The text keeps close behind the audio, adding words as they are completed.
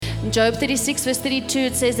In Job 36 verse 32,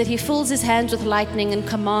 it says that he fills his hands with lightning and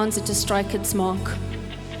commands it to strike its mark.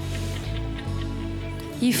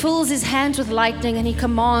 He fills his hands with lightning and he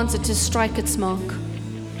commands it to strike its mark.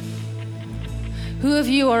 Who of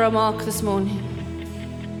you are a mark this morning?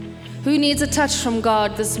 Who needs a touch from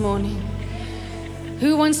God this morning?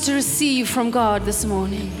 Who wants to receive from God this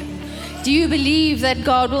morning? Do you believe that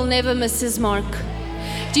God will never miss his mark?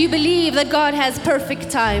 Do you believe that God has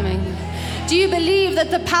perfect timing? Do you believe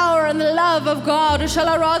that the power and the love of God, or shall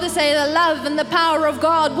I rather say the love and the power of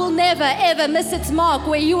God, will never ever miss its mark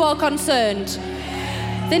where you are concerned?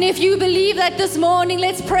 Then if you believe that this morning,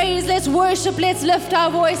 let's praise, let's worship, let's lift our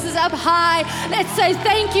voices up high. Let's say,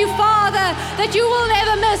 thank you, Father, that you will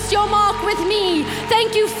never miss your mark with me.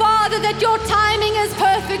 Thank you, Father, that your timing is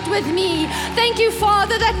perfect with me. Thank you,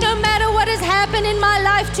 Father, that no matter what has happened in my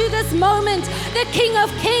life to this moment, the King of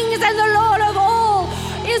Kings and the Lord of all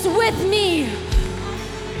is with me.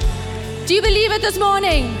 Do you believe it this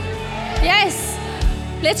morning? Yes.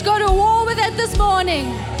 Let's go to war with it this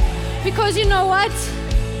morning. Because you know what?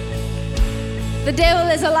 The devil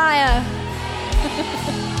is a liar.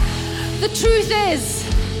 The truth is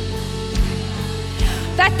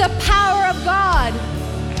that the power of God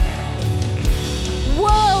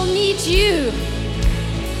will meet you.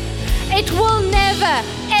 It will never,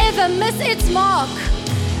 ever miss its mark.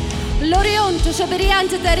 Lorionto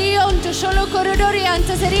soberiante darionto solo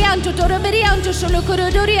corridoriante serianto toroberianto solo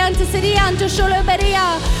corridoriante serianto solo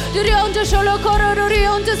beria durionto solo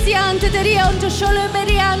corridorianto siante darionto solo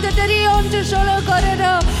beriante darionto solo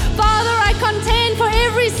corridor. Father, I contend for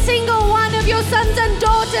every single one of your sons and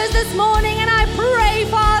daughters this morning, and I pray,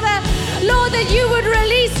 Father, Lord, that you would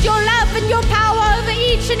release your love and your power over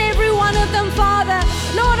each and every one of them, Father.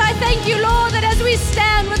 Lord, I thank you, Lord, that as we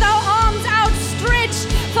stand with our arms outstretched,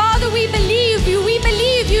 Father, we believe you. We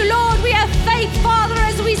believe you, Lord. We have faith, Father,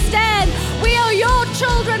 as we stand. We are your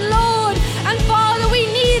children, Lord. And Father, we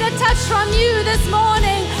need a touch from you this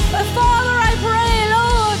morning. But Father, I pray,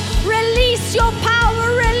 Lord, release your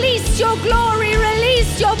power, release your glory,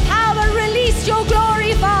 release your power, release your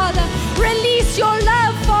glory, Father. Release your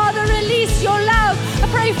love, Father, release your love. I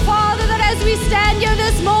pray, Father, that as we stand here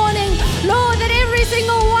this morning, Lord, that every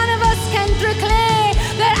single one of us can declare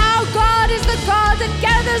that our God is the God that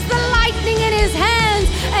gathers the lightning in his hands,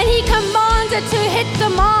 and he commands it to hit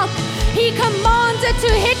the mark. He commands it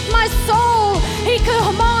to hit my soul. He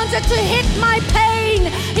commands it to hit my pain.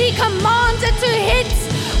 He commands it to hit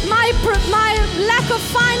my lack of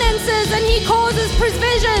finances, and he causes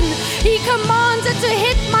provision. He commands it to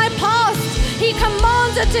hit my past. He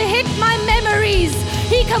commands it to hit my memories.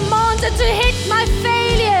 He commands it to hit my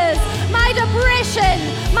failures, my depression,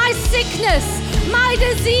 my sickness, my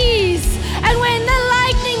disease. And when the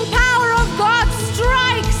lightning power of God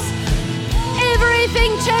strikes,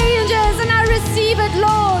 everything changes, and I receive it,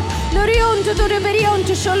 Lord. Lorionto dore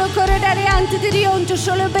berionto solo corridoriante dirionto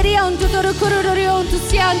solo berionto dore corridoriante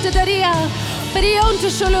siante daria berionto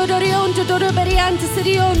solo dorionto dore beriante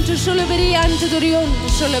serionto solo beriante dorionto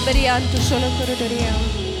solo beriante solo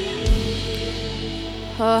corridoriante.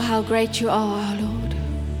 Oh, how great you are, our Lord.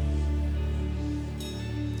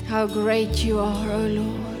 How great you are, oh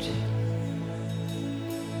Lord.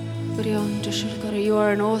 You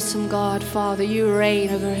are an awesome God, Father. You reign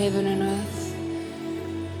over heaven and earth.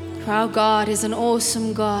 For our God is an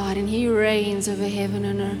awesome God, and he reigns over heaven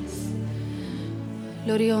and earth.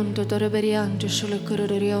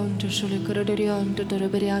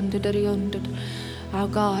 Our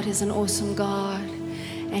God is an awesome God,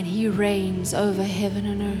 and he reigns over heaven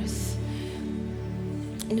and earth.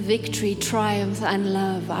 In victory, triumph, and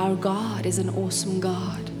love, our God is an awesome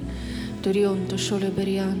God.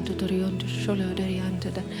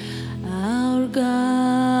 Our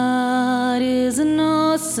God is an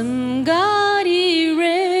awesome God. He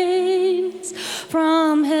reigns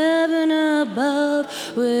from heaven above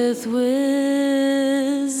with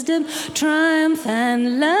wisdom, triumph,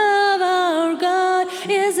 and love. Our God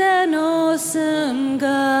is an awesome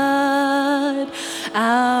God.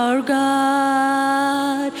 Our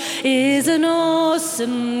God is an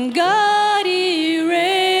awesome God. He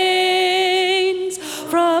reigns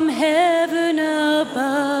from heaven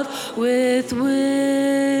above with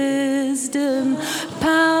wisdom,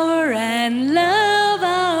 power, and love.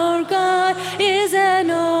 Our God is an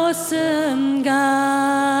awesome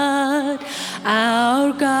God.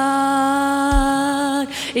 Our God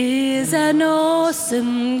is an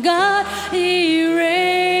awesome God. He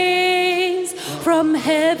reigns from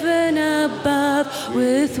heaven above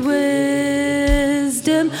with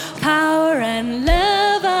wisdom, power, and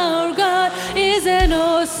love. Our God is an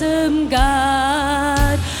awesome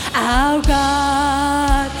God. Our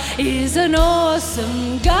God is an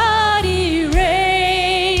awesome God. He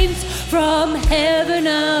reigns from heaven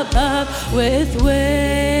above with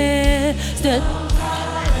wisdom.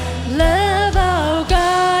 Love, our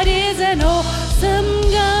God is an awesome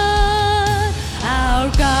God.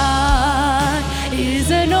 Our God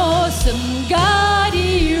is an awesome God.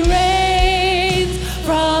 He reigns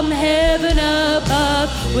from heaven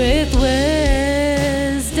above with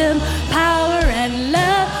wisdom, power, and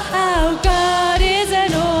love. Our God is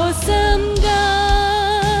an awesome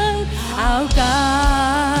God. Our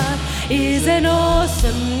God is an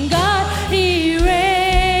awesome God. He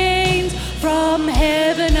reigns from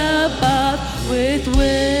heaven above with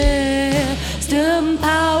wisdom,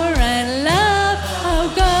 power, and love. Our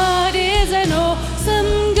God is an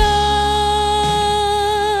awesome God.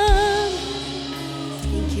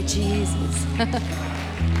 Thank you, Jesus.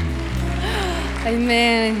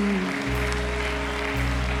 Amen.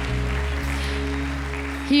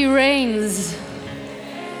 He reigns.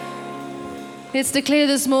 Let's declare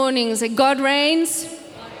this morning, say, God reigns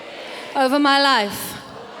over my life.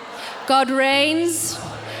 God reigns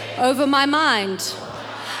over my mind.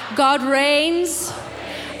 God reigns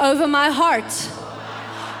over my heart.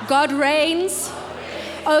 God reigns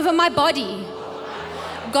over my body.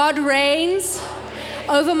 God reigns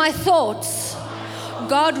over my thoughts.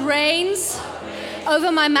 God reigns over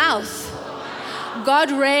my mouth.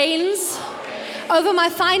 God reigns over my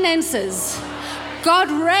finances. God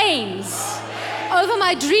reigns over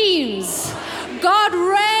my dreams. God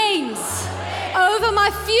reigns over my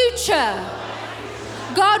future.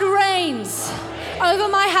 God reigns over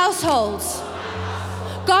my household.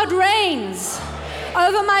 God reigns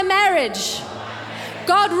over my marriage.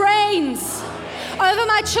 God reigns over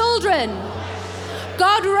my children.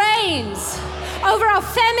 God reigns over our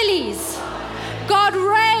families. God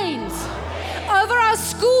reigns over our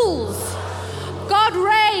schools. God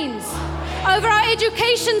reigns over our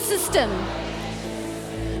education system.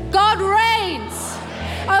 God reigns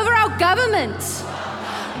over our government.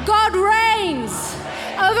 God reigns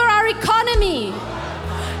over our economy.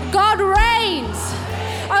 God reigns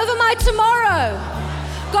over my tomorrow.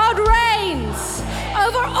 God reigns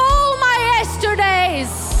over all my yesterdays.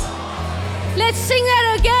 Let's sing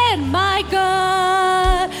that again. My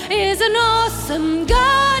God is an awesome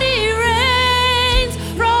God. He reigns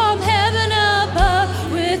from heaven above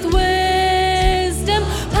with wisdom,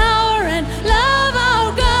 power, and love.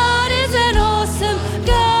 Our God is an awesome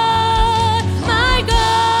God. My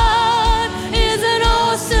God is an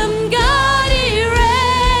awesome God. He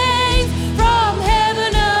reigns from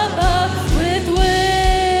heaven above with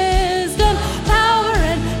wisdom, power,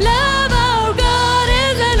 and love. Our God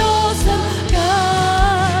is an awesome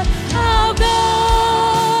God. Our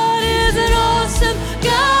God is an awesome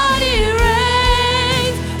God. He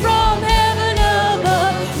reigns from heaven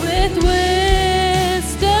above with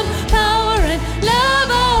wisdom, power, and love.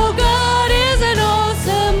 Our God is an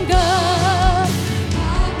awesome God.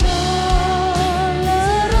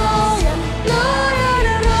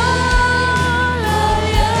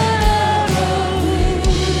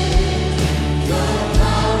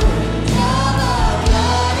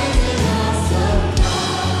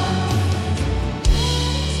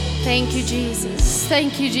 Thank you, Jesus.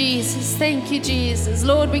 Thank you, Jesus. Thank you, Jesus.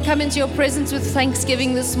 Lord, we come into your presence with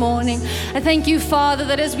thanksgiving this morning. I thank you, Father,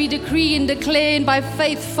 that as we decree and declare and by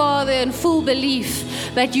faith, Father, in full belief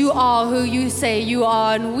that you are who you say you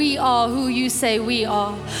are and we are who you say we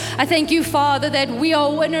are. I thank you, Father, that we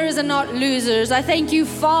are winners and not losers. I thank you,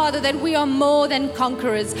 Father, that we are more than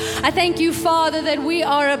conquerors. I thank you, Father, that we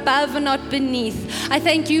are above and not beneath. I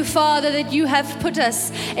thank you, Father, that you have put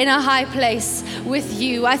us in a high place with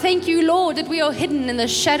you. I thank you, Lord, that we are hidden in the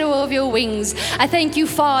shadow of your wings. I thank you,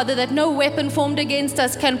 Father, that no weapon formed against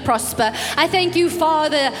us can prosper. I thank you,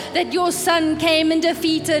 Father, that your Son came and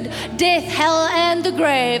defeated death, hell, and the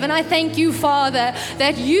grave. And I thank you, Father,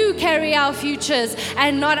 that you carry our futures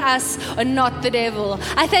and not us or not the devil.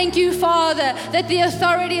 I thank you, Father, that the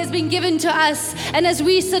authority has been given to us. And as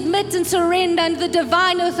we submit and surrender under the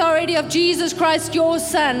divine authority of Jesus Christ, your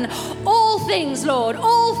Son, all things, Lord,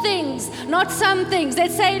 all things, not some things.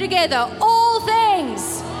 Let's say it together. All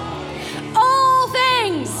things, all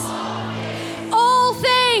things, all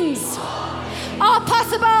things are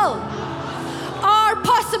possible, are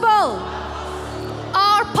possible,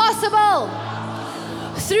 are possible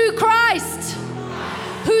through Christ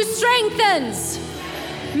who strengthens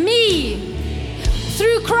me,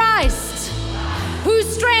 through Christ who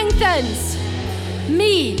strengthens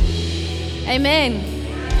me. Amen.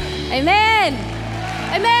 Amen.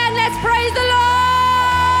 Amen. Let's praise the Lord.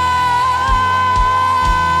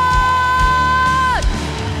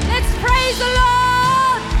 Let's praise the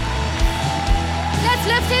Lord.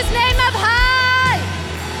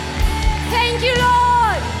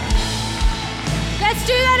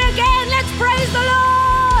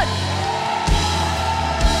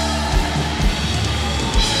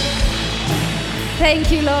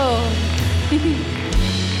 Thank you, Lord.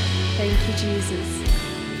 Thank you, Jesus.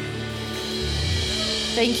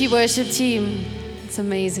 Thank you, worship team. It's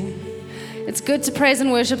amazing. It's good to praise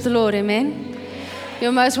and worship the Lord, amen?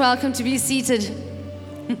 You're most welcome to be seated.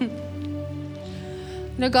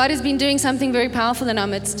 God has been doing something very powerful in our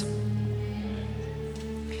midst.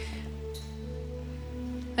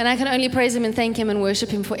 And I can only praise Him and thank Him and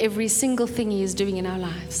worship Him for every single thing He is doing in our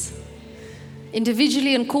lives,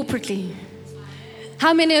 individually and corporately.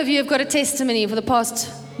 How many of you have got a testimony for the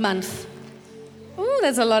past month? Oh,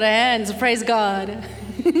 that's a lot of hands. Praise God.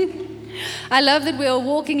 I love that we are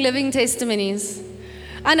walking, living testimonies.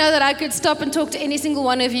 I know that I could stop and talk to any single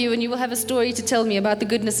one of you and you will have a story to tell me about the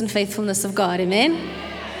goodness and faithfulness of God. Amen?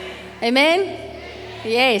 Amen?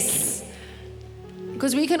 Yes.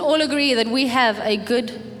 Because we can all agree that we have a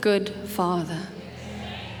good Father.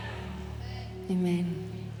 Amen.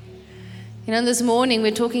 This morning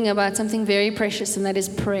we're talking about something very precious, and that is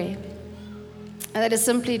prayer. And that is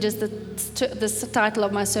simply just the title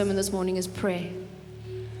of my sermon this morning is prayer.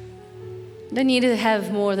 Don't need to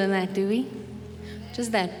have more than that, do we?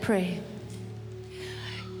 Just that, prayer.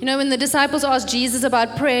 When the disciples asked Jesus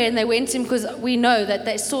about prayer, and they went to Him because we know that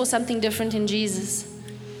they saw something different in Jesus.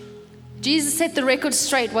 Jesus set the record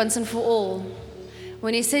straight once and for all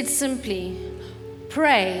when He said simply,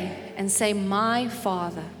 pray and say, my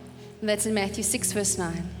Father. And that's in Matthew 6, verse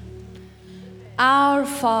 9. Our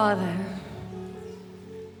Father.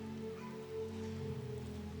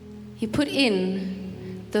 He put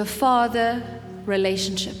in the father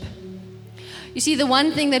relationship. You see, the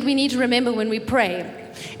one thing that we need to remember when we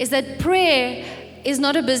pray is that prayer is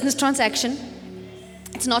not a business transaction.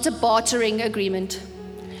 It's not a bartering agreement.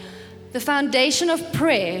 The foundation of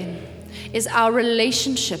prayer is our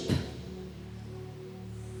relationship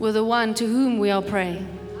with the one to whom we are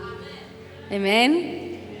praying.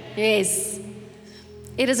 Amen? Yes.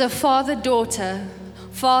 It is a father-daughter,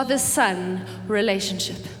 father-son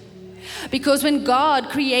relationship. Because when God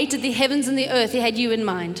created the heavens and the earth, He had you in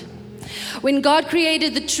mind. When God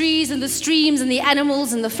created the trees and the streams and the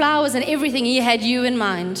animals and the flowers and everything, He had you in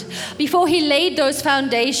mind. Before He laid those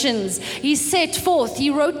foundations, He set forth, He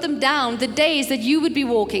wrote them down, the days that you would be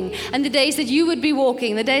walking and the days that you would be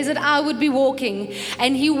walking, the days that I would be walking,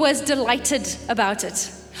 and He was delighted about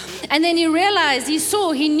it. And then He realized,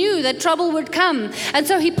 He knew that trouble would come. And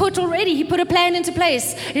so He put a plan into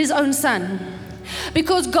place, His own Son.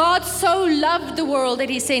 Because God so loved the world that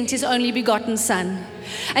He sent His only begotten Son.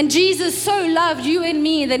 And Jesus so loved you and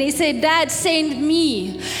me that He said, Dad, send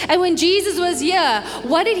me. And when Jesus was here,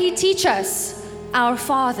 what did He teach us? Our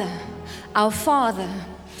Father, our Father,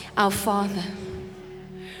 our Father.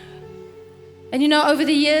 And over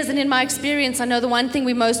the years and in my experience, I know the one thing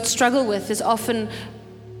we most struggle with is often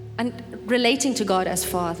relating to God as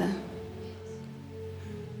Father.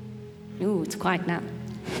 Ooh, it's quiet now.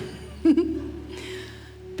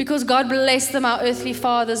 Because God bless them, our earthly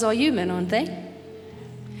fathers are human, aren't they?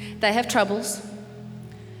 They have troubles.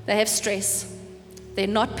 They have stress. They're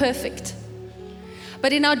not perfect.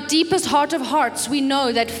 But in our deepest heart of hearts, we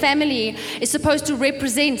know that family is supposed to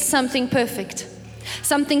represent something perfect,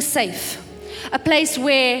 something safe, a place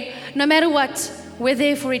where no matter what, we're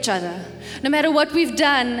there for each other. No matter what we've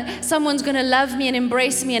done, someone's going to love me and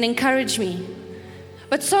embrace me and encourage me.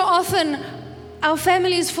 But so often, our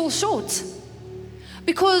families fall short.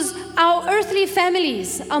 Because our earthly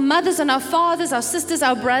families, our mothers and our fathers, our sisters,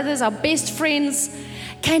 our brothers, our best friends,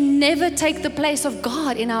 can never take the place of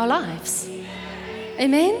God in our lives.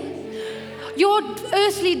 Amen? Your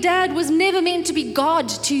earthly dad was never meant to be God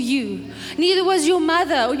to you. Neither was your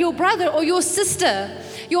mother or your brother or your sister.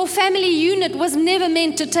 Your family unit was never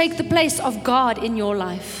meant to take the place of God in your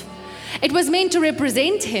life. It was meant to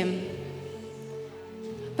represent Him.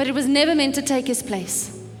 But it was never meant to take His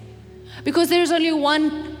place. Because there is only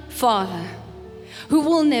one Father who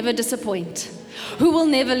will never disappoint, who will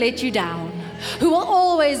never let you down, who will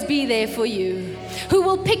always be there for you, who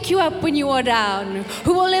will pick you up when you are down,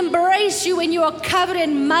 who will embrace you when you are covered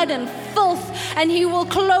in mud and filth, and He will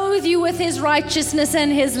clothe you with His righteousness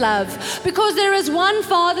and His love. Because there is one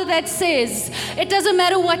Father that says, it doesn't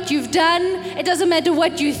matter what you've done, it doesn't matter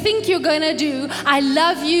what you think you're going to do, I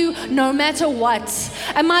love you no matter what.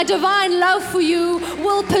 And my divine love for you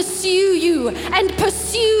will pursue you and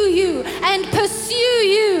pursue you and pursue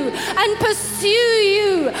you and pursue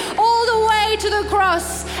you all the way to the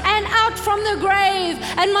cross and out from the grave.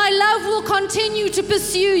 And my love will continue to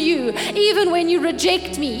pursue you even when you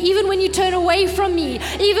reject me, even when you turn away from me,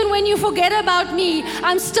 even when you forget about me.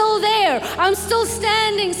 I'm still there. I'm still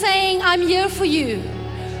standing saying, I'm here for you.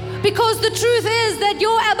 Because the truth is that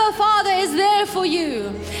your Abba Father is there for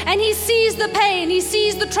you. And He sees the pain, He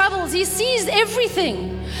sees the troubles, He sees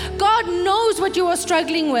everything. God knows what you are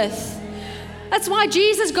struggling with. That's why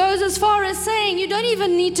Jesus goes as far as saying, you don't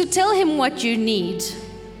even need to tell Him what you need.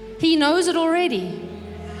 He knows it already.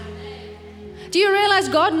 Do you realize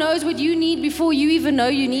God knows what you need before you even know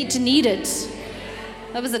you need to need it?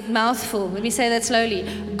 That was a mouthful. Let me say that slowly.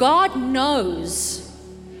 God knows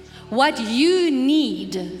what you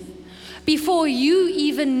need before you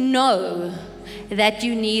even know that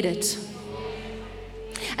you need it.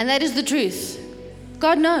 And that is the truth.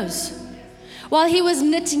 God knows. While He was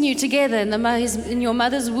knitting you together in your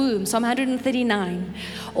mother's womb, Psalm 139,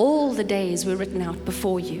 all the days were written out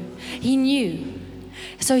before you. He knew.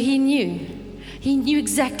 So He knew. He knew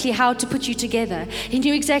exactly how to put you together. He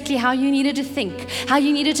knew exactly how you needed to think, how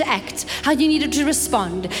you needed to act, how you needed to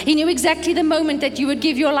respond. He knew exactly the moment that you would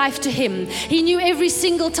give your life to Him. He knew every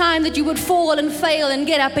single time that you would fall and fail and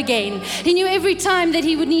get up again. He knew every time that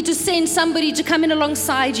He would need to send somebody to come in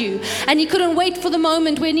alongside you. And He couldn't wait for the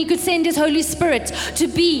moment when He could send His Holy Spirit to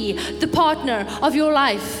be the partner of your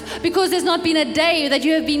life. Because there's not been a day that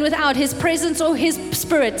you have been without His presence or His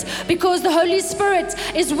Spirit. Because the Holy Spirit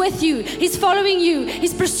is with you. He's following you.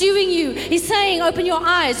 He's pursuing you. He's saying, open your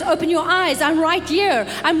eyes, I'm right here,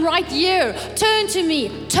 turn to me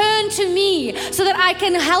so that I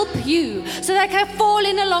can help you, so that I can fall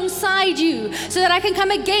in alongside you, so that I can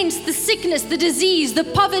come against the sickness, the disease, the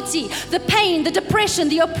poverty, the pain, the depression,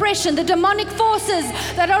 the oppression, the demonic forces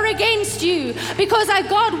that are against you, because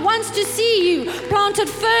God wants to see you planted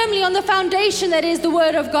firmly on the foundation that is the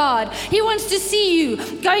Word of God. He wants to see you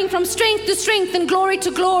going from strength to strength and glory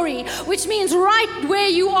to glory, which means right where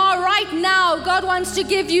you are right now, God wants to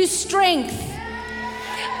give you strength.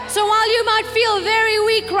 So while you might feel very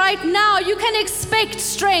weak right now, you can expect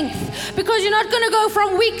strength, because you're not going to go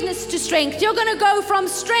from weakness to strength. You're going to go from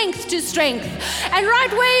strength to strength. And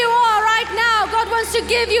right where you are right now, God wants to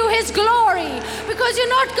give you His glory, because you're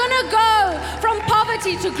not going to go from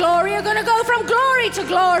poverty to glory. You're going to go from glory to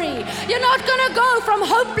glory. You're not going to go from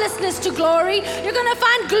hopelessness to glory. You're going to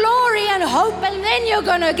find glory and hope, and then you're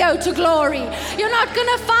going to go to glory. You're not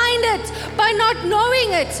going to find it by not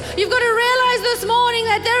knowing it. You've got to realize this morning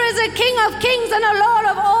that there is a King of kings and a Lord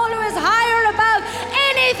of all who is higher above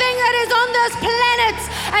anything that is on this planet.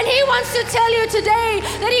 And He wants to tell you today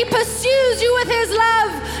that He pursues you with His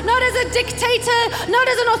love, not as a dictator, not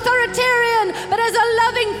as an authoritarian, but as a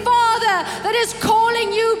loving Father that is calling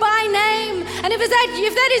you by name. And if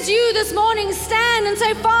that is you this morning, stand and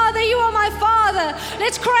say, Father, you are my Father.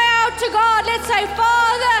 Let's cry out to God. Let's say,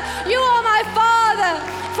 Father, you are my Father.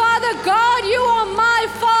 Father God, you are my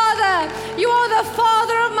Father. You are the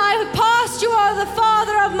Father of my past. You are the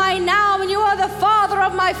Father of my now. And you are the Father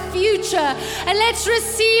of my future. And let's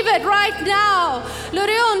receive it right now. Lord,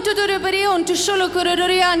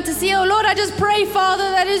 I just pray, Father,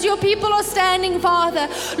 that as your people are standing, Father,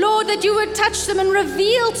 Lord, that you would touch them and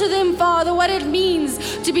reveal to them, Father, what it means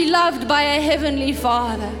to be loved by a heavenly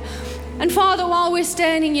Father. And Father, while we're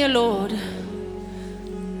standing here, Lord,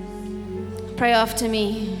 pray after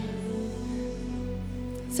me.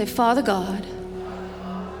 Say, Father God,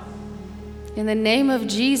 in the name of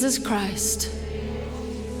Jesus Christ,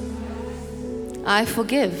 I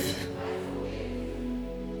forgive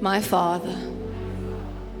my father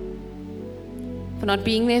for not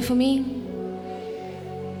being there for me,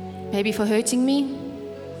 maybe for hurting me,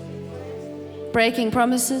 breaking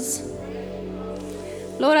promises.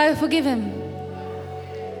 Lord, I forgive him.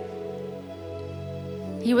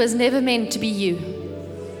 He was never meant to be you.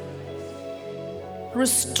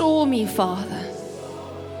 Restore me, Father,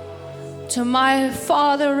 to my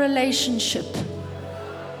Father relationship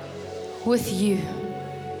with you.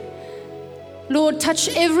 Lord, touch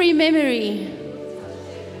every memory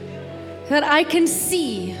that I can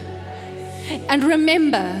see and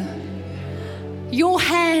remember your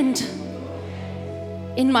hand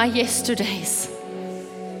in my yesterdays.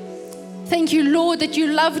 Thank you, Lord, that you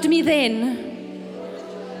loved me then.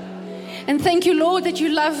 And thank you, Lord, that you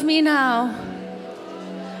love me now.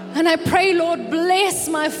 And I pray, Lord, bless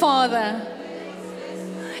my Father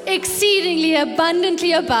exceedingly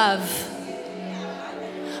abundantly above,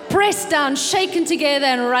 pressed down, shaken together,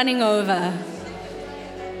 and running over.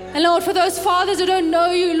 And Lord, for those fathers who don't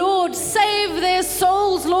know you, Lord, save their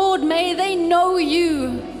souls, Lord, may they know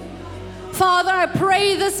you. Father, I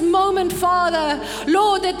pray this moment, Father,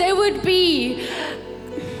 Lord, that there would be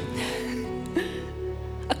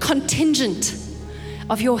a contingent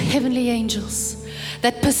of your heavenly angels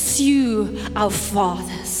that pursue our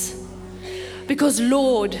fathers. Because,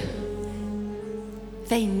 Lord,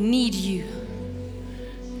 they need you.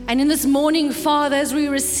 And in this morning, Father, as we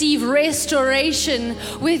receive restoration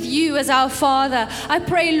with you as our Father, I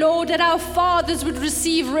pray, Lord, that our fathers would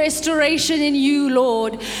receive restoration in you,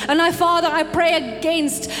 Lord. And Father, I pray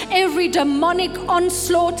against every demonic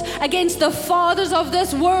onslaught against the fathers of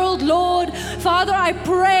this world, Lord. Father, I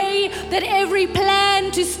pray that every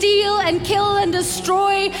plan to steal and kill and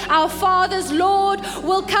destroy our fathers, Lord,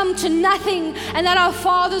 will come to nothing, and that our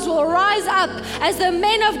fathers will rise up as the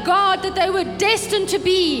men of God that they were destined to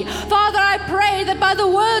be. Father, I pray that by the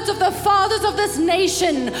words of the fathers of this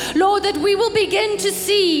nation, Lord, that we will begin to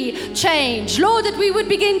see change. Lord, that we would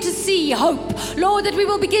begin to see hope. Lord, that we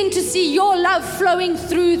will begin to see your love flowing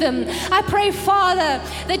through them. I pray, Father,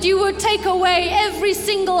 that you would take away every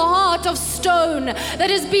single heart of stone that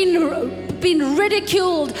has been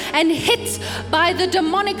ridiculed and hit by the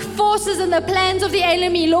demonic forces and the plans of the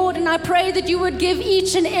enemy, Lord. And I pray that you would give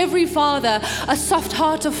each and every father a soft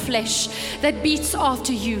heart of flesh that beats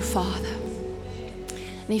after you, Father.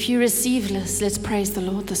 And if you receive this, let's praise the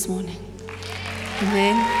Lord this morning.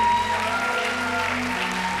 Amen.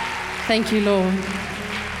 Thank you, Lord.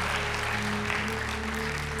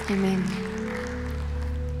 Amen.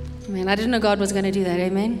 Amen. I didn't know God was going to do that.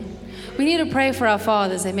 Amen. We need to pray for our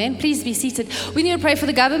fathers. Amen. Please be seated. We need to pray for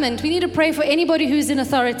the government. We need to pray for anybody who's in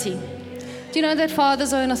authority. Do you know that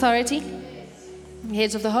fathers are in authority?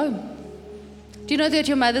 Heads of the home. Do you know that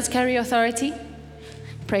your mothers carry authority?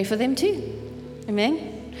 Pray for them too.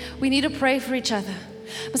 Amen. We need to pray for each other.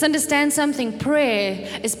 Must understand something.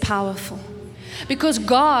 Prayer is powerful because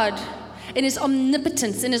God, in His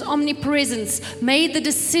omnipotence, in His omnipresence, made the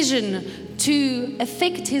decision to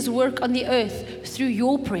effect His work on the earth through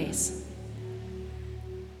your prayers.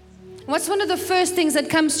 What's one of the first things that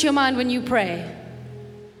comes to your mind when you pray?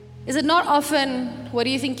 Is it not often, what do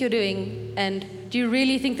you think you're doing? And do you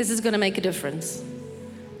really think this is going to make a difference?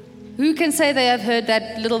 Who can say they have heard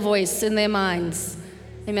that little voice in their minds?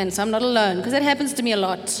 Amen. So I'm not alone, because that happens to me a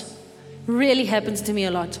lot. Really happens to me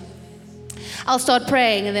a lot. I'll start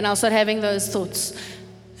praying and then I'll start having those thoughts.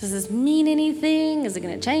 Does this mean anything? Is it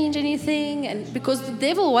going to change anything? And because the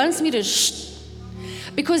devil wants me to shh.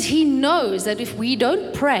 Because he knows that if we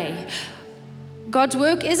don't pray, God's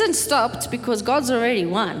work isn't stopped because God's already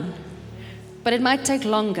won. But it might take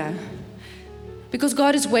longer because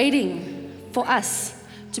God is waiting for us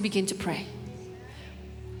to begin to pray.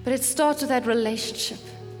 But it starts with that relationship.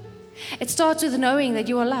 It starts with knowing that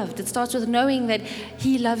you are loved. It starts with knowing that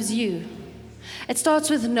He loves you. It starts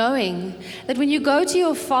with knowing that when you go to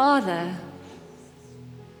your Father,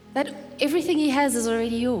 that everything He has is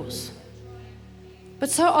already yours. But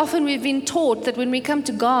so often we've been taught that when we come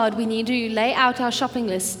to God, we need to lay out our shopping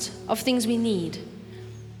list of things we need.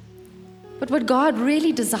 But what God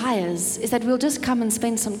really desires is that we'll just come and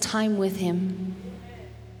spend some time with Him.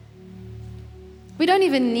 We don't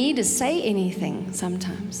even need to say anything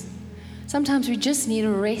sometimes. Sometimes we just need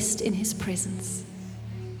to rest in His presence.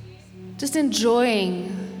 Just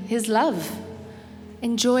enjoying His love,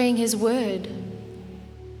 enjoying His word.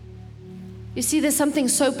 You see, there's something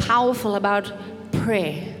so powerful about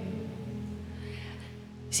prayer.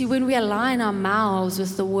 See, when we align our mouths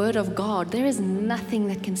with the word of God, there is nothing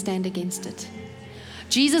that can stand against it.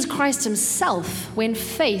 Jesus Christ Himself, when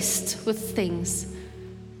faced with things,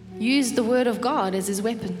 used the word of God as His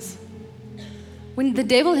weapons. When the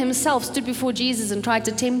devil himself stood before Jesus and tried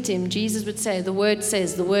to tempt Him, Jesus would say, the word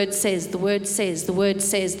says, the word says, the word says, the word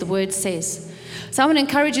says, the word says. So I want to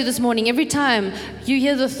encourage you this morning, every time you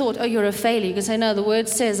hear the thought, oh, you're a failure, you can say, no, the word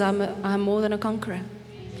says I'm more than a conqueror.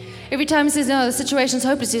 Every time it says, no, the situation's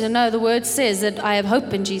hopeless, you say, no, the word says that I have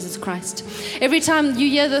hope in Jesus Christ. Every time you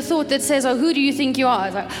hear the thought that says, oh, who do you think you are?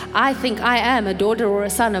 It's like, I think I am a daughter or a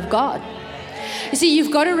son of God. You see,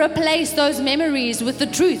 you've got to replace those memories with the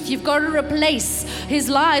truth. You've got to replace his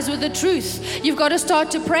lies with the truth. You've got to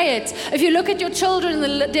start to pray it. If you look at your children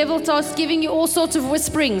and the devil starts giving you all sorts of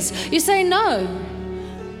whisperings, you say no.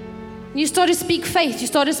 You start to speak faith. You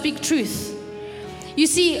start to speak truth. You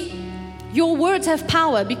see, your words have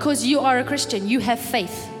power because you are a Christian. You have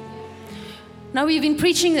faith. Now, we've been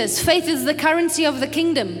preaching this. Faith is the currency of the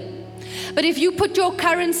kingdom. But if you put your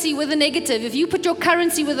currency with the negative, if you put your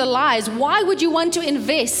currency with the lies, why would you want to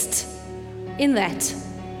invest in that?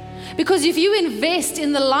 Because if you invest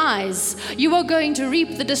in the lies, you are going to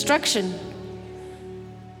reap the destruction.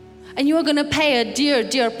 And you are going to pay a dear,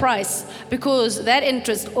 dear price because that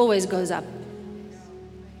interest always goes up.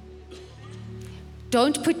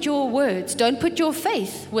 Don't put your words, don't put your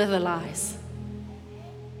faith with the lies.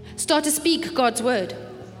 Start to speak God's word.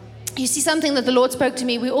 You see something that the Lord spoke to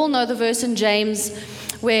me. We all know the verse in James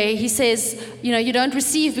where He says, you don't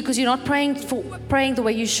receive because you're not praying the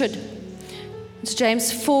way you should. It's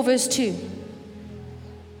James 4 verse 2.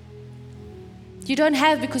 You don't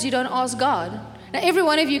have because you don't ask God. Now every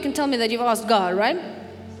one of you can tell me that you've asked God, right?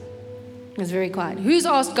 It's very quiet. Who's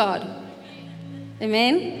asked God?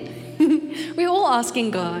 Amen? We're all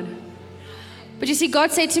asking God. But you see,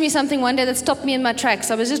 God said to me something one day that stopped me in my tracks.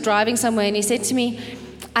 I was just driving somewhere and He said to me,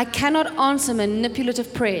 I cannot answer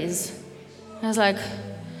manipulative prayers. I was like,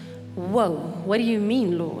 whoa, what do you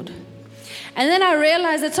mean, Lord? And then I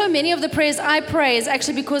realized that so many of the prayers I pray is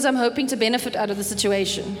actually because I'm hoping to benefit out of the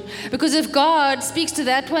situation. Because if God speaks to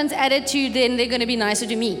that one's attitude, then they're going to be nicer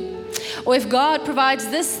to me. Or if God provides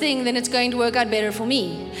this thing, then it's going to work out better for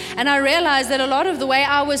me. And I realized that a lot of the way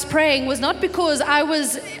I was praying was not because I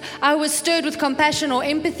was stirred with compassion or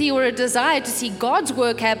empathy or a desire to see God's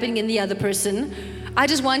work happening in the other person. I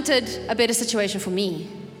just wanted a better situation for me.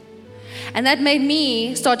 And that made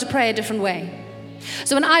me start to pray a different way.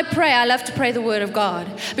 So when I pray, I love to pray the Word of God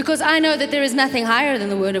because I know that there is nothing higher than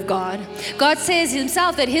the Word of God. God says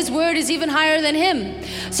Himself that His Word is even higher than Him.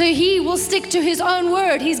 So He will stick to His own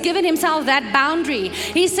Word. He's given Himself that boundary.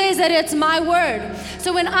 He says that it's my Word.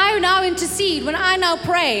 So when I now intercede, when I now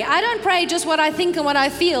pray, I don't pray just what I think and what I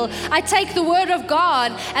feel. I take the Word of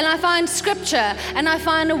God and I find Scripture and I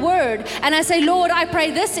find a Word and I say, Lord, I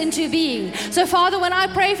pray this into being. So Father, when I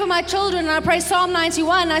pray for my children and I pray Psalm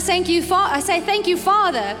 91, I say thank you,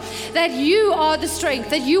 Father, that you are the strength,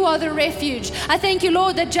 that you are the refuge. I thank you,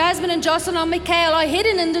 Lord, that Jasmine and Jocelyn and Michael are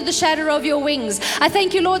hidden under the shadow of your wings. I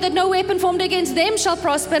thank you, Lord, that no weapon formed against them shall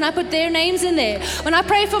prosper, and I put their names in there. When I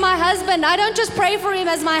pray for my husband, I don't just pray for him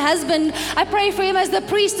as my husband. I pray for him as the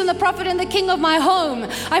priest and the prophet and the king of my home.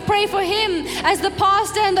 I pray for him as the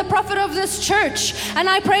pastor and the prophet of this church. And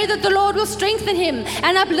I pray that the Lord will strengthen him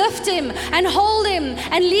and uplift him and hold him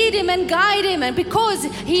and lead him and guide him. And because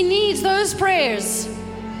he needs those prayers,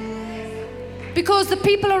 because the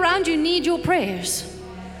people around you need your prayers.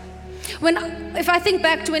 If I think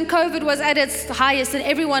back to when COVID was at its highest and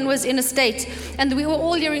everyone was in a state and we were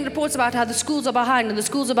all hearing reports about how the schools are behind and the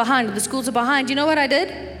schools are behind and the schools are behind, you know what I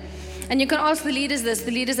did? And you can ask the leaders this,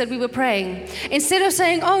 the leaders that we were praying. Instead of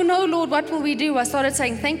saying, oh no, Lord, what will we do? I started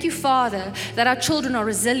saying, thank you, Father, that our children are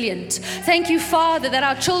resilient. Thank you, Father, that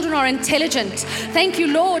our children are intelligent. Thank you,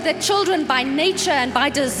 Lord, that children by nature and by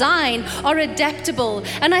design are adaptable.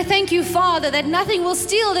 And I thank you, Father, that nothing will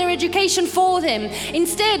steal their education for them.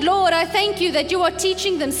 Instead, Lord, I thank you that you are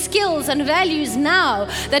teaching them skills and values now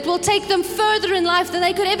that will take them further in life than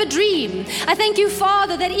they could ever dream. I thank you,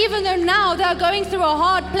 Father, that even though now they are going through a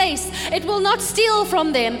hard place, it will not steal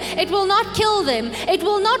from them. It will not kill them. It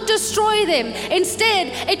will not destroy them. Instead,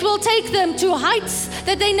 it will take them to heights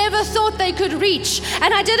that they never thought they could reach.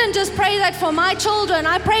 And I didn't just pray that for my children.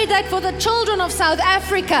 I prayed that for the children of South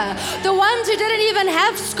Africa, the ones who didn't even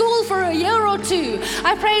have school for a year or two.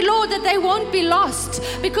 I pray, Lord, that they won't be lost,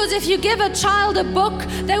 because if you give a child a book,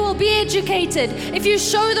 they will be educated. If you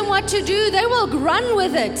show them what to do, they will run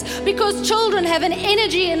with it, because children have an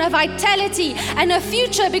energy and a vitality and a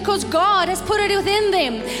future because God has put it within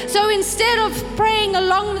them. So instead of praying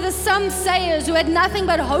along with the some-sayers who had nothing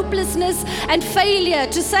but hopelessness and failure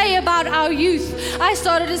to say about our youth, I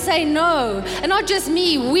started to say no. And not just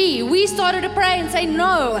me, we started to pray and say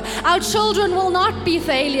no. Our children will not be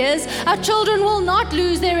failures. Our children will not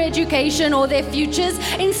lose their education or their futures.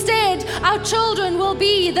 Instead, our children will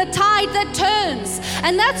be the tide that turns.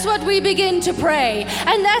 And that's what we begin to pray.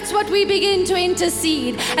 And that's what we begin to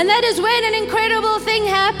intercede. And that is when an incredible thing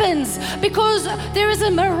happens. Because there is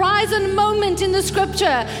a horizon moment in the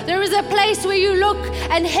scripture. There is a place where you look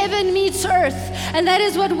and heaven meets earth. And that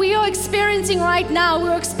is what we are experiencing right now.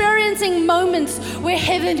 We're experiencing moments where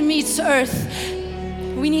heaven meets earth.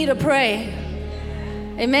 We need to pray.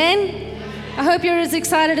 Amen? I hope you're as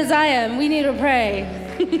excited as I am. We need to pray.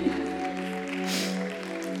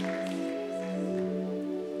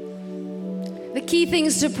 The key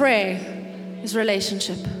things to pray is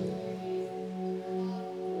relationship.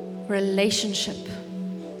 Relationship.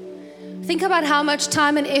 Think about how much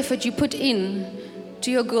time and effort you put in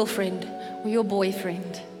to your girlfriend or your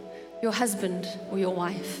boyfriend, your husband or your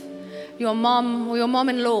wife, your mom or your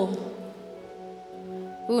mom-in-law.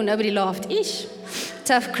 Ooh, nobody laughed. Ish.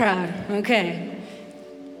 Tough crowd. Okay.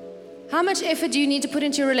 How much effort do you need to put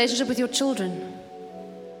into your relationship with your children?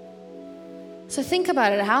 So think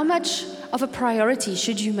about it. How much of a priority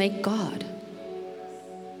should you make God?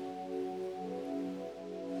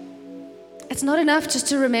 It's not enough just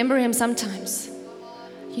to remember Him sometimes.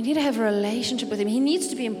 You need to have a relationship with Him. He needs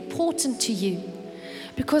to be important to you,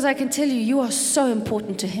 because I can tell you, you are so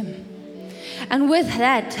important to Him. And with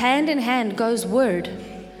that, hand in hand goes word.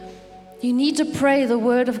 You need to pray the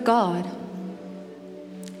word of God.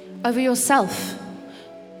 over yourself,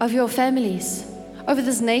 over your families, over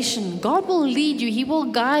this nation. God will lead you. He will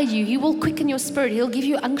guide you. He will quicken your spirit. He'll give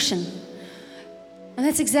you unction. And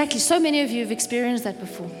that's exactly, so many of you have experienced that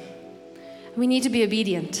before. We need to be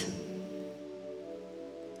obedient.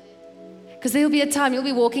 Because there will be a time you'll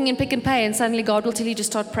be walking in Pick and Pay and suddenly God will tell you to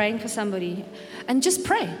start praying for somebody. And just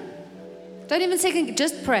pray. Don't even second,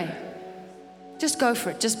 just pray. Just go for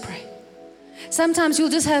it, just pray. Sometimes you'll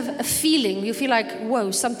just have a feeling. You'll feel like,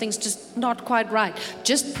 whoa, something's just not quite right.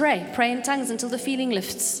 Just pray. Pray in tongues until the feeling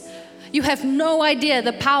lifts. You have no idea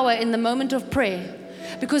the power in the moment of prayer.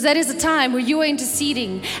 Because that is a time where you are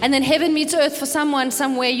interceding. And then heaven meets earth for someone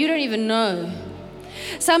somewhere you don't even know.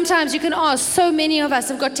 Sometimes you can ask, so many of us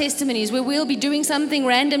have got testimonies where we'll be doing something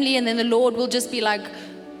randomly and then the Lord will just be like,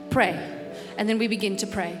 pray. And then we begin to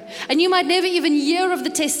pray. And you might never even hear of the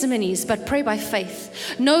testimonies, but pray by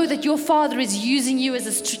faith. Know that your Father is using you as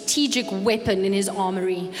a strategic weapon in His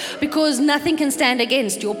armory, because nothing can stand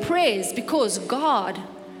against your prayers, because God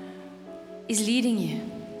is leading you.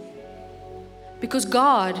 Because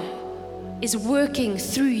God is working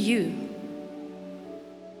through you.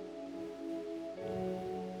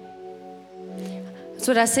 That's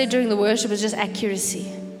what I said during the worship, was just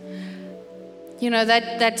accuracy. You know,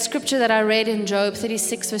 that scripture that I read in Job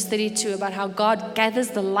 36 verse 32 about how God gathers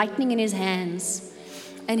the lightning in His hands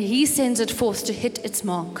and He sends it forth to hit its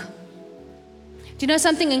mark. Do you know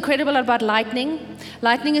something incredible about lightning?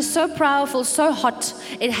 Lightning is so powerful, so hot,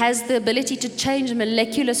 it has the ability to change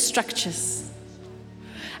molecular structures.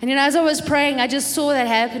 And you know, as I was praying, I just saw that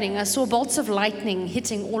happening. I saw bolts of lightning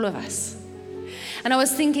hitting all of us. And I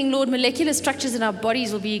was thinking, Lord, molecular structures in our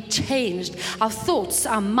bodies will be changed. Our thoughts,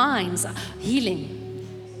 our minds, healing.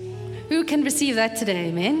 Who can receive that today,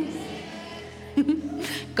 amen?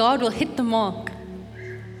 God will hit the mark.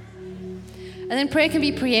 And then prayer can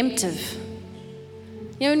be preemptive.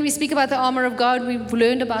 You know, when we speak about the armor of God, we've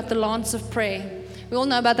learned about the lance of prayer. We all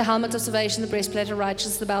know about the helmet of salvation, the breastplate of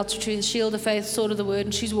righteousness, the belt of truth, the shield of faith, sword of the word,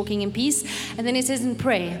 and shoes walking in peace. And then it says in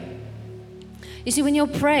prayer. You see, when you're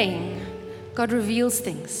praying, God reveals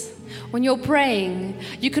things. When you're praying,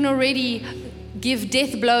 you can already give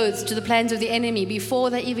death blows to the plans of the enemy before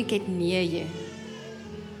they even get near you.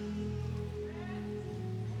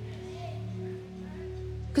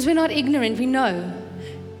 Because we're not ignorant, we know.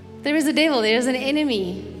 There is a devil, there is an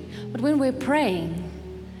enemy. But when we're praying,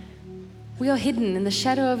 we are hidden in the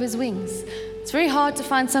shadow of His wings. It's very hard to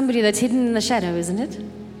find somebody that's hidden in the shadow, isn't it?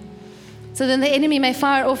 So then the enemy may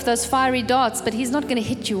fire off those fiery darts, but he's not going to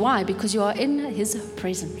hit you. Why? Because you are in His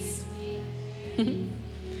presence.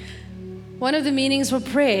 One of the meanings for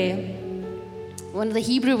prayer, one of the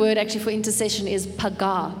Hebrew word actually for intercession is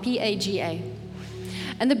pagah, P-A-G-A.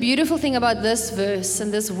 And the beautiful thing about this verse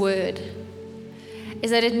and this word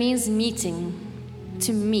is that it means meeting,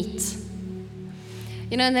 to meet.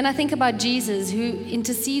 You know, and then I think about Jesus, who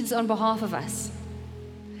intercedes on behalf of us,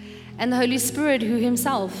 and the Holy Spirit, who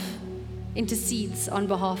Himself intercedes on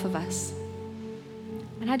behalf of us.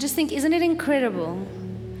 And I just think, isn't it incredible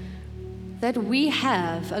that we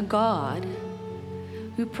have a God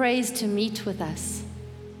who prays to meet with us?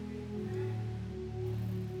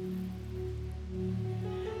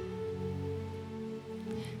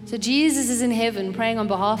 So Jesus is in heaven praying on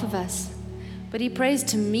behalf of us, but He prays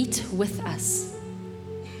to meet with us.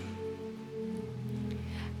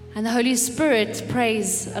 And the Holy Spirit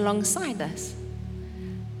prays alongside us.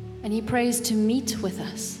 And He prays to meet with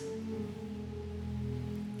us.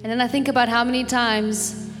 And then I think about how many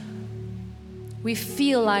times we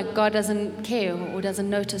feel like God doesn't care or doesn't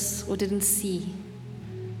notice or didn't see.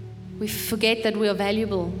 We forget that we are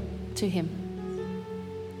valuable to Him.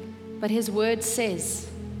 But His word says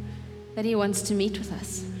that He wants to meet with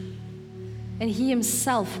us. And He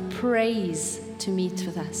Himself prays to meet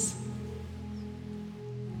with us.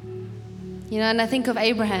 You know, and I think of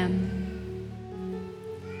Abraham.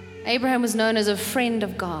 Abraham was known as a friend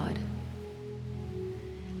of God.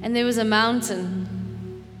 And there was a mountain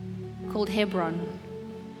called Hebron,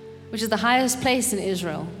 which is the highest place in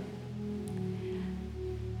Israel.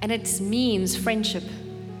 And it means friendship.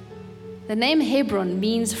 The name Hebron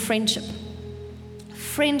means friendship.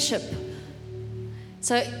 Friendship.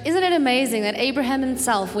 So isn't it amazing that Abraham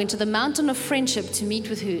himself went to the mountain of friendship to meet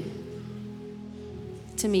with who?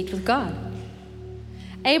 To meet with God.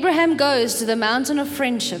 Abraham goes to the mountain of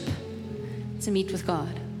friendship to meet with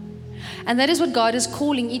God. And that is what God is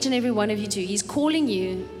calling each and every one of you to. He's calling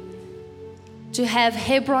you to have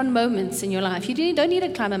Hebron moments in your life. You don't need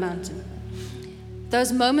to climb a mountain.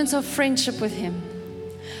 Those moments of friendship with Him.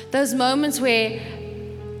 Those moments where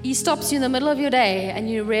He stops you in the middle of your day and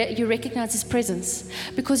you recognize His presence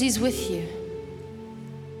because He's with you.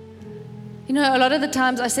 You know, a lot of the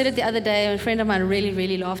times, I said it the other day, a friend of mine really,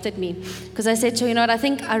 really laughed at me because I said to her, you know what, I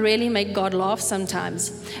think I really make God laugh sometimes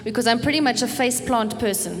because I'm pretty much a face plant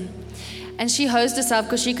person. And she hosed herself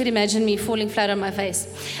because she could imagine me falling flat on my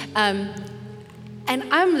face. And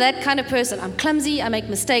I'm that kind of person. I'm clumsy, I make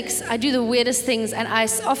mistakes, I do the weirdest things, and I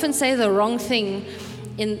often say the wrong thing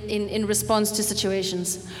in response to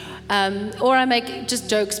situations. Or I make just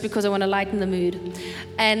jokes because I want to lighten the mood.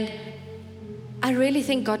 And I really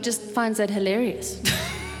think God just finds that hilarious.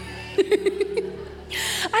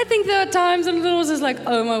 I think there are times and it was just like,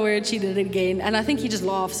 oh my word, she did it again. And I think he just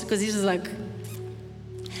laughs because he's just like,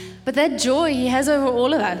 but that joy he has over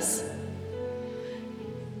all of us.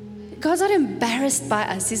 God's not embarrassed by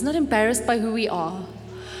us. He's not embarrassed by who we are.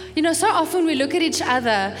 You know, so often we look at each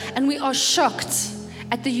other and we are shocked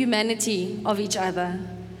at the humanity of each other.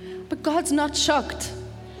 But God's not shocked.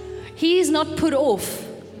 He is not put off.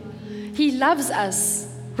 He loves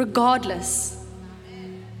us regardless.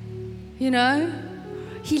 You know?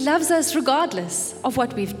 He loves us regardless of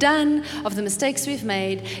what we've done, of the mistakes we've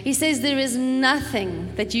made. He says there is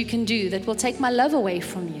nothing that you can do that will take my love away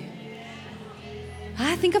from you.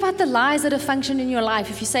 Think about the lies that have functioned in your life.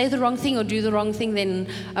 If you say the wrong thing or do the wrong thing, then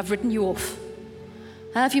I've written you off.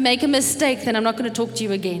 If you make a mistake, then I'm not going to talk to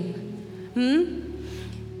you again.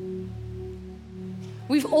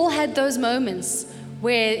 We've all had those moments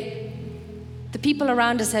where the people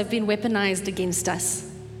around us have been weaponized against us.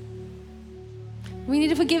 We need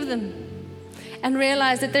to forgive them and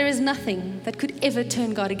realize that there is nothing that could ever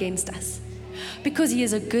turn God against us because He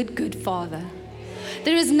is a good, good Father.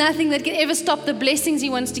 There is nothing that can ever stop the blessings He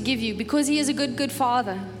wants to give you because He is a good, good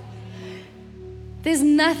Father. There's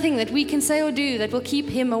nothing that we can say or do that will keep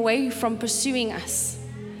Him away from pursuing us.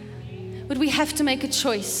 But we have to make a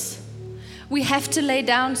choice. We have to lay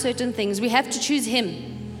down certain things. We have to choose Him.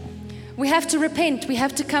 We have to repent. We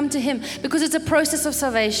have to come to Him because it's a process of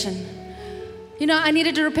salvation. You know, I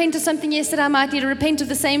needed to repent of something yesterday. I might need to repent of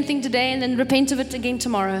the same thing today and then repent of it again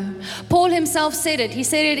tomorrow. Paul himself said it. He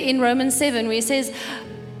said it in Romans 7 where he says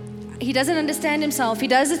he doesn't understand himself. He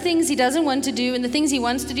does the things he doesn't want to do and the things he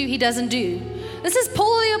wants to do, he doesn't do. This is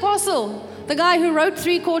Paul the Apostle, the guy who wrote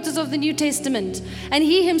 3/4 of the New Testament. And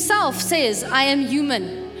he himself says, I am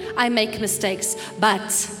human. I make mistakes,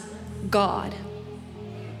 but God.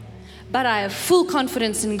 But I have full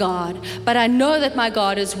confidence in God. But I know that my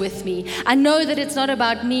God is with me. I know that it's not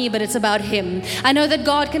about me, but it's about Him. I know that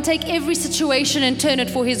God can take every situation and turn it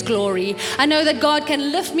for His glory. I know that God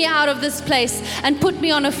can lift me out of this place and put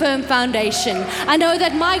me on a firm foundation. I know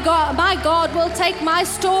that my God will take my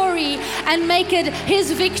story and make it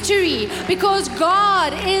His victory because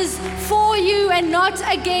God is for you and not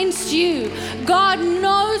against you. God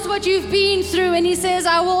knows what you've been through and He says,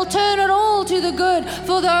 I will turn it all to the good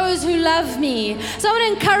for those who love me. So I want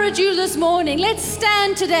to encourage you this morning. Let's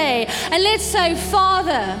stand today and let's say,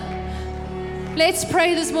 Father, let's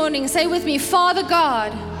pray this morning. Say with me, Father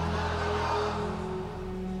God,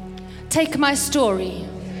 take my story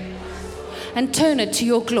and turn it to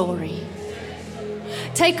your glory.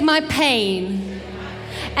 Take my pain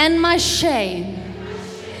and my shame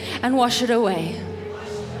and wash it away.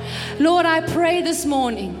 Lord, I pray this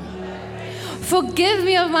morning, forgive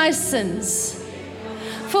me of my sins.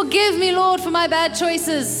 Forgive me, Lord, for my bad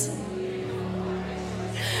choices.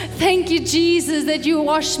 Thank you, Jesus, that you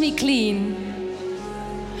wash me clean,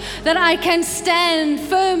 that I can stand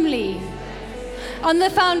firmly on the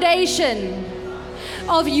foundation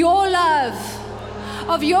of your love,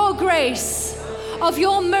 of your grace, of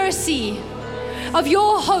your mercy, of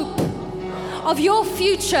your hope, of your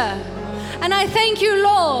future. And I thank you,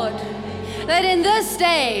 Lord, that in this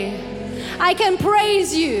day I can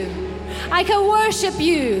praise you. I can worship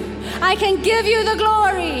you. I can give you the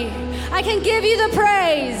glory. I can give you the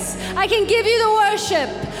praise. I can give you the worship.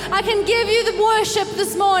 I can give you the worship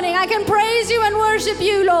this morning. I can praise you and worship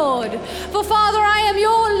you, Lord. For Father, I am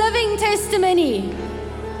your living testimony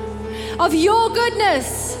of your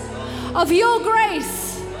goodness, of your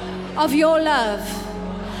grace, of your love.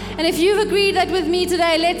 And if you've agreed that with me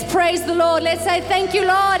today, let's praise the Lord. Let's say, thank you,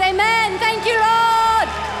 Lord. Amen. Thank you, Lord.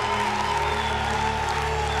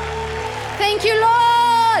 Thank you,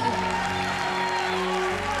 Lord.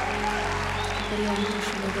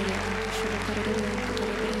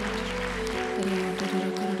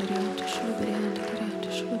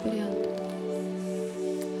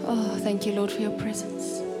 Oh, thank you, Lord, for your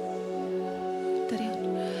presence.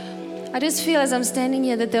 I just feel as I'm standing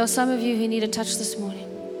here that there are some of you who need a touch this morning.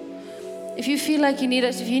 If you feel like you need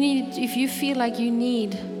it, if you feel like you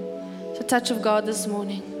need the touch of God this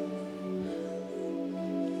morning,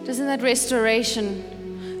 just in that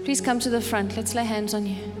restoration, please come to the front. Let's lay hands on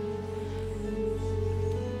you.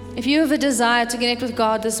 If you have a desire to connect with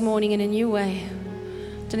God this morning in a new way,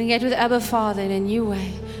 to connect with Abba Father in a new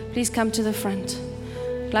way, please come to the front.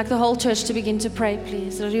 I'd like the whole church to begin to pray,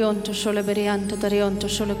 please. Rionto sholo berianto darionto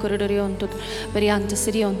sholo korodorionto berianto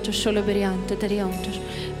sirionto sholo berianto darionto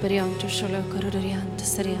berianto sholo korodorianto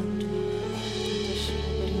sirianto.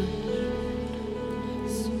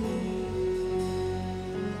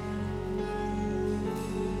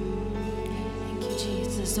 Thank you,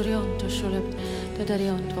 Jesus. Rionto sholo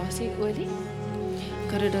darionto. Was he worthy?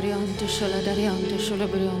 Korodorianto sholo darionto sholo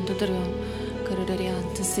berianto darionto.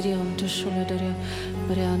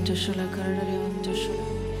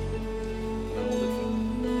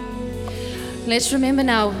 Let's remember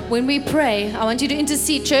now, when we pray, I want you to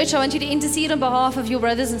intercede. Church, I want you to intercede on behalf of your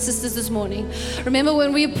brothers and sisters this morning. Remember,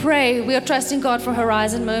 when we pray, we are trusting God for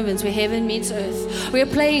horizon moments where heaven meets earth. We are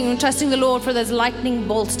praying and trusting the Lord for those lightning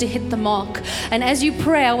bolts to hit the mark. And as you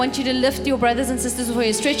pray, I want you to lift your brothers and sisters before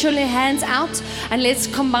you. Stretch your hands out and let's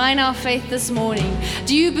combine our faith this morning.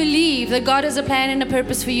 Do you believe that God has a plan and a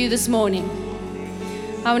purpose for you this morning?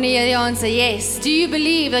 I want to hear the answer, yes. Do you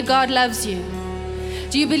believe that God loves you?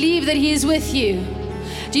 Do you believe that He is with you?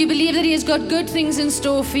 Do you believe that He has got good things in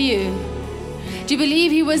store for you? Do you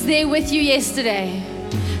believe He was there with you yesterday?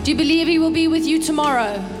 Do you believe He will be with you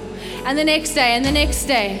tomorrow and the next day and the next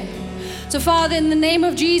day? So, Father, in the name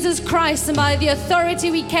of Jesus Christ and by the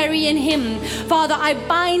authority we carry in Him, Father, I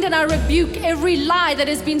bind and I rebuke every lie that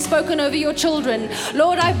has been spoken over your children.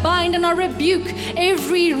 Lord, I bind and I rebuke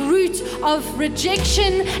every root of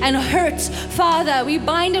rejection and hurt. Father, we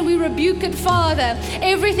bind and we rebuke it, Father.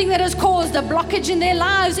 Everything that has caused a blockage in their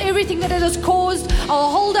lives, everything that has caused a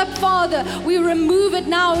hold up, Father, we remove it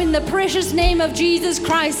now in the precious name of Jesus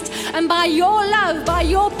Christ. And by your love, by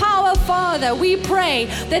your power, Father, we pray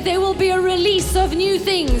that there will be a release of new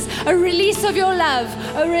things, a release of your love,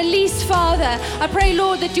 a release, Father. I pray,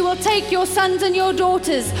 Lord, that you will take your sons and your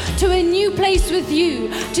daughters to a new place with you,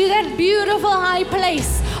 to that beautiful high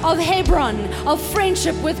place of Hebron, of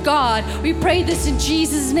friendship with God. We pray this in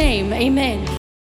Jesus' name. Amen.